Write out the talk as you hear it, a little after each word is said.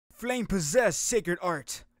flame-possessed sacred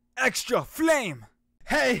art. Extra flame!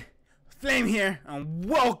 Hey, Flame here, and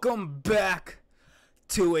welcome back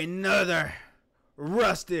to another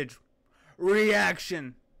Rustage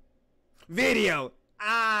reaction video.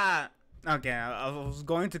 Okay, I was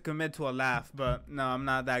going to commit to a laugh, but no, I'm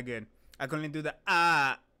not that good. I can only do the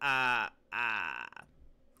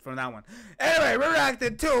from that one. Anyway, we're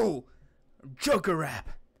reacting to Joker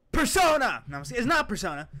rap. Persona! No, it's not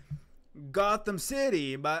Persona. Gotham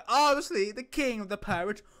City, by obviously the king of the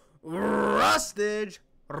pirates, Rustage.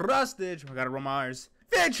 I gotta roll my R's.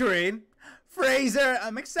 Featuring Frazer.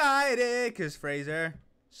 I'm excited because Frazer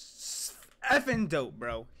effing dope,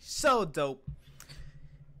 bro. So dope.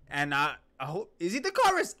 And I hope, is he the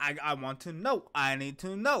chorus? I want to know. I need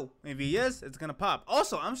to know. If he is, it's gonna pop.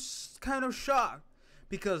 Also, I'm kind of shocked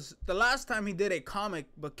because the last time he did a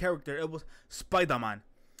comic book character, it was Spider-Man,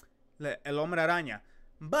 El Hombre Araña.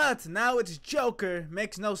 But now it's Joker.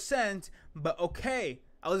 Makes no sense. But okay.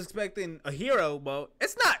 I was expecting a hero, but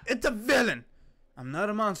it's not. It's a villain. I'm not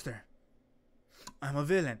a monster. I'm a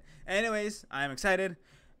villain. Anyways, I am excited.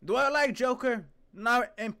 Do I like Joker?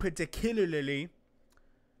 Not in particularly.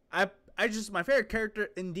 I just, my favorite character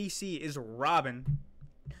in DC is Robin.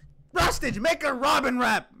 Rustage, make a Robin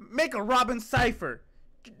rap. Make a Robin cipher.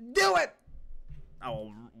 Do it. I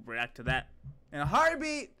will react to that in a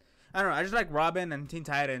heartbeat. I don't know. I just like Robin and Teen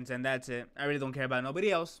Titans, and that's it. I really don't care about nobody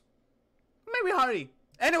else. Maybe Hardy.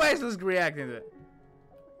 Anyways, let's react to it.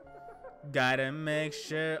 Gotta make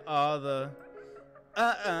sure all the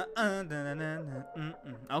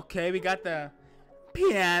okay, we got the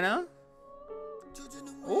piano.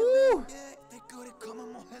 Ooh.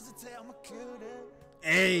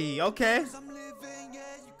 Hey, okay.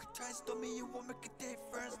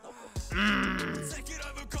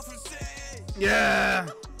 Yeah.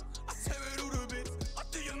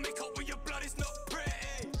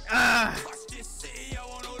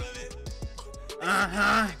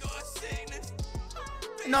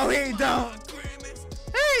 No, he don't.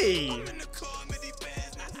 Hey.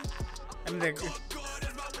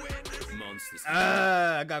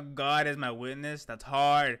 I got God as my witness. That's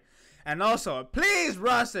hard. And also, please,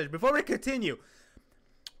 Rustage, before we continue,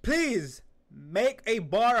 please make a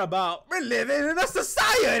bar about we're living in a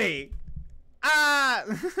society.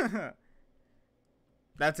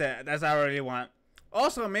 That's it. That's all I really want.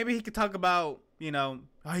 Also, maybe he could talk about, you know,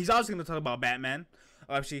 he's obviously going to talk about Batman.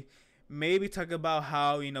 Actually, maybe talk about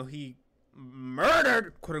how, you know, he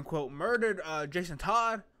murdered, quote unquote, murdered Jason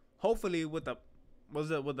Todd. Hopefully with the, what was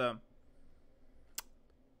that weapon?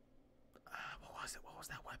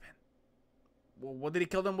 What did he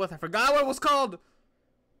kill them with? I forgot what it was called.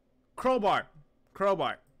 Crowbar.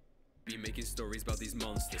 Be making stories about these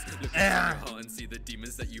monsters. Look into your heart and see the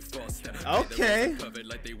demons that you foster. Okay.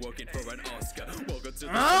 Like they working for an Oscar. Welcome to the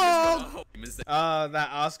that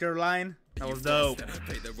Oscar line. That was dope.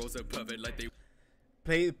 Play the role so perfect like they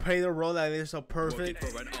play the role that they're so perfect.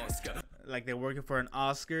 for an Oscar. Like they're working for an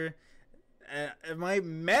Oscar. If my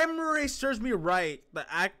memory serves me right,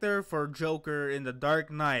 the actor for Joker in The Dark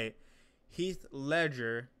Knight, Heath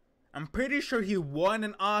Ledger, I'm pretty sure he won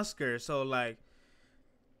an Oscar. So like,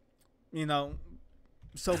 you know,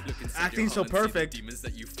 so acting so perfect.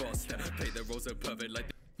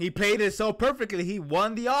 He played it so perfectly. He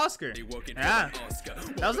won the Oscar. Yeah,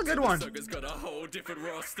 that was a good one.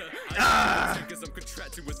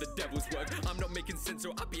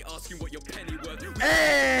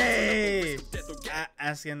 Hey,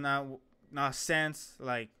 asking not cents,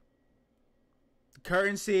 like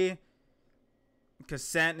currency, because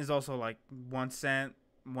cent is also like 1 cent,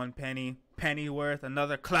 1 penny, penny worth,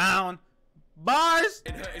 another clown. Bars.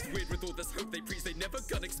 It's weird with all this hope they preach. They never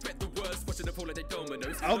gonna expect the worst. Watching them fall like they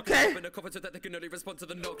dominoes. Okay. So that they can only respond to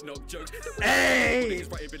the knock jokes. Hey.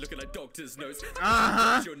 Right, looking like doctor's nose.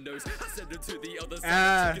 Your nose. I send it to the other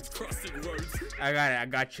side. It's crossing roads. I got it. I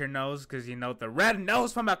got your nose because you know the red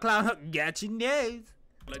nose from a clown hook. Got your nose.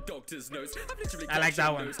 Like doctor's nose. I like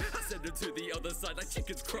that one. I send it to the other side like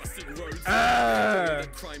chickens crossing roads.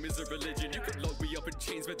 Crime is a religion. You can lock me up in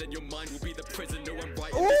chains, but then your mind will be the prison. No, I'm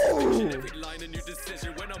right. Every line a new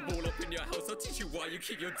decision. When I'm all up in your house, I'll teach you why you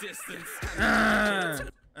keep your distance.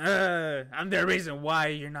 I'm the reason why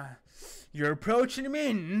you're approaching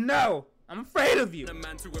me. No, I'm afraid of you.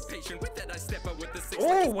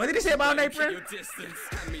 Oh, what did he say about an apron?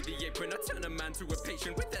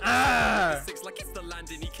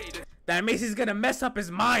 That means he's gonna mess up his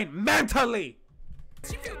mind mentally.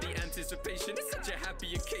 You feel the anticipation, it's such a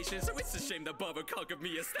happy occasion. So it's a shame that Barbara can't give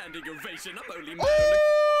me a standing ovation. I'm only mad.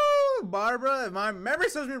 Ooh, Barbara, if my memory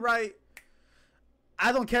serves me right,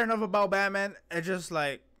 I don't care enough about Batman. It's just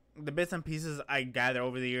like the bits and pieces I gather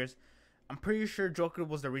over the years, I'm pretty sure Joker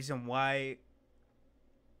was the reason why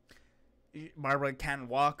Barbara can't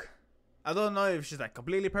walk. I don't know if she's like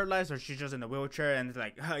completely paralyzed or she's just in a wheelchair and it's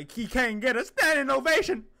like he can't get a standing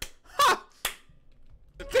ovation. Ha!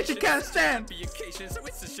 Bitch, she can't stand.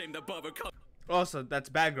 Also, that's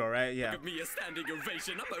Bad Girl, right? Yeah. Give me a standing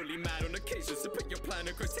ovation. I'm only mad on occasion. So put your plan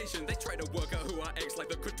in quotation. They try to work out who I X like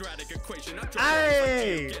the quadratic equation.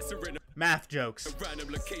 Hey! Math jokes. A random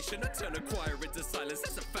location. I turn a choir into silence.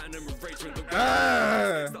 That's a phantom arrangement.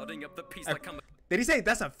 Starting up the piece like I'm did he say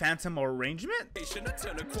that's a phantom arrangement? I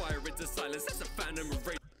turn a choir into silence. That's a phantom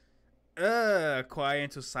arrangement. Quiet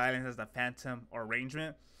into silence as the phantom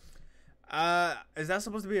arrangement. Is that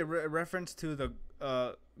supposed to be a reference to the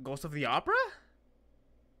Ghost of the Opera?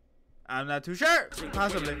 I'm not too sure.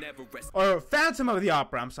 Possibly. Or Phantom of the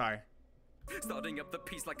Opera, I'm sorry. Starting up the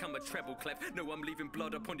piece like I'm a treble clef. No, I'm leaving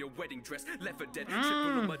blood upon your wedding dress. Left for dead. Tripping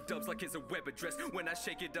on my dubs like it's a web address. When I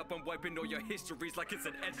shake it up, I'm wiping all your histories like it's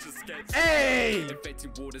an extra sketch. Hey!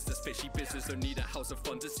 Inventing waters, that's fishy business. Don't need a house of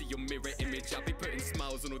fun to see your mirror image. I'll be putting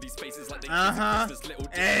smiles on all these faces like they Christmas little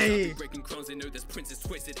hey! I'll be breaking crowns, they know this prince is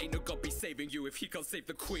twisted. Ain't no God be saving you if he can't save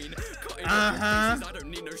the queen. Cutting off your pieces, I don't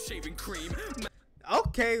need no shaving cream.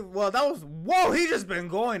 Okay, well that was whoa. He just been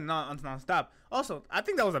going non-stop. Also, I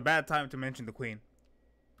think that was a bad time to mention the Queen.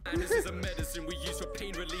 And this is a medicine we use for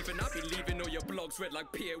pain relief, and I'll be leaving all your blogs red like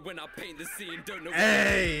Pierre when I paint the scene. Don't know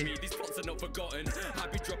hey! Me. These plots are not forgotten. I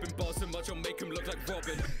be dropping bars so much I'll make them look like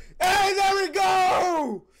Robin. Hey, there we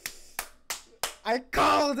go! I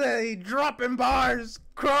called it. He dropping bars,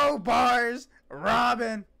 crowbars,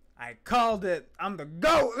 Robin. I called it. I'm the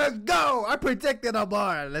GOAT. Let's go. I predicted a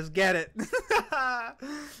bar. Let's get it.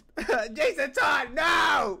 Jason Todd,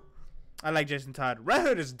 no! I like Jason Todd. Red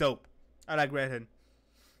Hood is dope. I like Red Hood.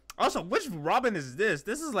 Also, which Robin is this?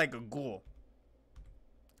 This is like a ghoul.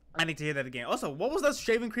 I need to hear that again. Also, what was that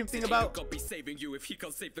shaving cream thing about? God be saving you if he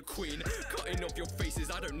can't save the queen. Cutting off your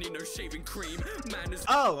faces, I don't need no shaving cream. Man is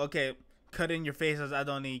oh, okay. Cutting your faces, I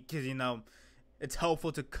don't need, because, you know, it's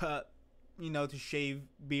helpful to cut, you know, to shave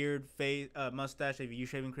beard, face, mustache. If you use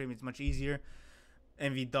shaving cream, it's much easier.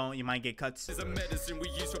 And if you don't, you might get cuts. There's a medicine we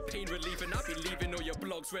use for pain relief, and I'll be leaving all your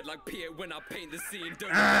blogs red like Pierre when I paint the scene.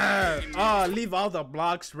 Oh, leave all the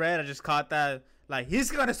blocks red. I just caught that. Like, he's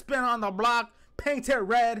gonna spin on the block, paint it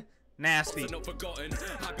red. Nasty. Not forgotten.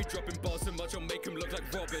 I be dropping bars so much I'll make him look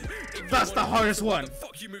like Robin. That's the hardest one.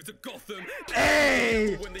 Fuck you, move to Gotham.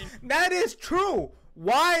 Hey, that is true.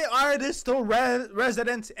 Why are there still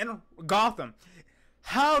residents in Gotham?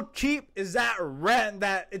 How cheap is that rent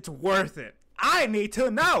that it's worth it? I need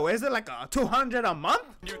to know. Is it like a $200 a month?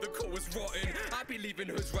 Knew the call was rotten. I be leaving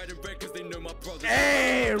hoods riding red cause they know my brothers.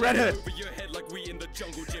 Hey, Red Hood. Over your head like we in the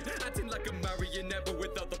jungle gym. Acting like a marionette but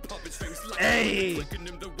without the puppet strings. Like hey. Flicking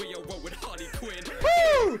him the way I roll with Harley Quinn.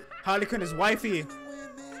 Woo! Harley Quinn is wifey.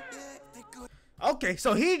 Okay,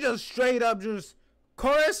 so he just straight up just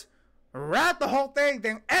chorus, rap the whole thing,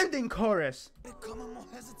 then ending chorus.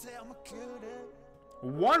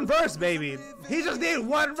 One verse, baby. He just did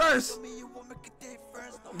one verse.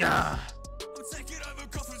 Yeah.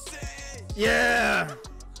 Yeah.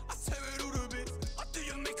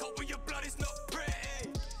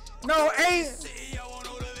 No, ain't.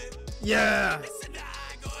 Yeah.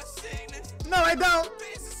 No, I don't.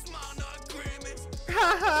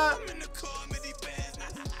 Haha.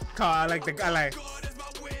 I like.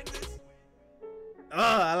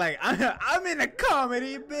 Oh, I'm in the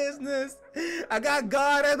comedy business. I got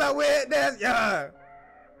God as my witness. Yeah.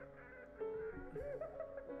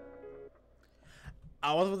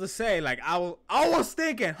 I was about to say, like, I was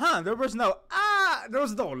thinking, there was no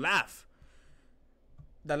laugh.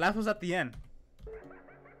 The laugh was at the end.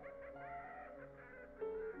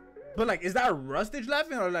 But like, is that Rustage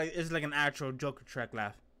laughing or like is it like an actual Joker track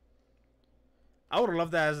laugh? I would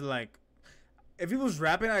love that as like, if he was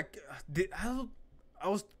rapping, like, I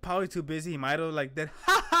was probably too busy. He might have like did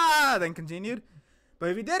ha ha then continued. But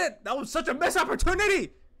if he did it, that was such a missed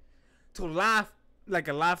opportunity to laugh, like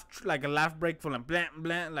a laugh break full of blah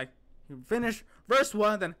blah. Like you finish verse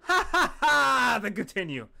 1, then ha ha ha, then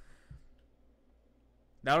continue.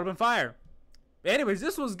 That would have been fire. But anyways,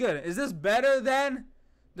 this was good. Is this better than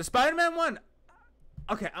the Spider-Man one?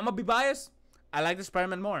 Okay, I'm gonna be biased. I like the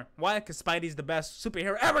Spider-Man more. Why? Because Spidey's the best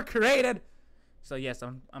superhero ever created. So yes,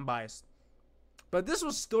 I'm biased. But this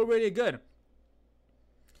was still really good.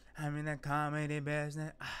 I'm in the comedy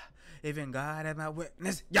business. Even God is my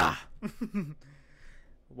witness. Yeah.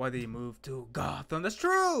 Why did you move to Gotham? That's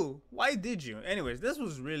true. Why did you? Anyways, this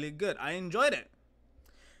was really good. I enjoyed it.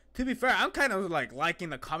 To be fair, I'm kind of like liking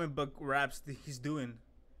the comic book raps that he's doing.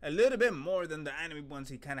 a little bit more than the anime ones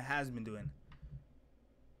he kind of has been doing.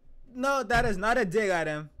 No, that is not a dig at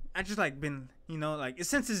him. I just like been, you know, like his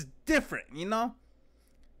sense is different, you know.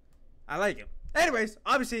 I like it. Anyways,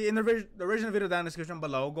 obviously in the original video down in the description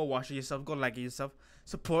below, go watch it yourself, go like it yourself,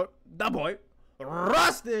 support the boy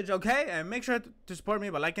Rustage, okay, and make sure to support me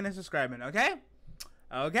by liking and subscribing, okay.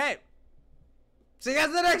 See you guys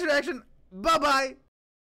in the next reaction. Bye bye.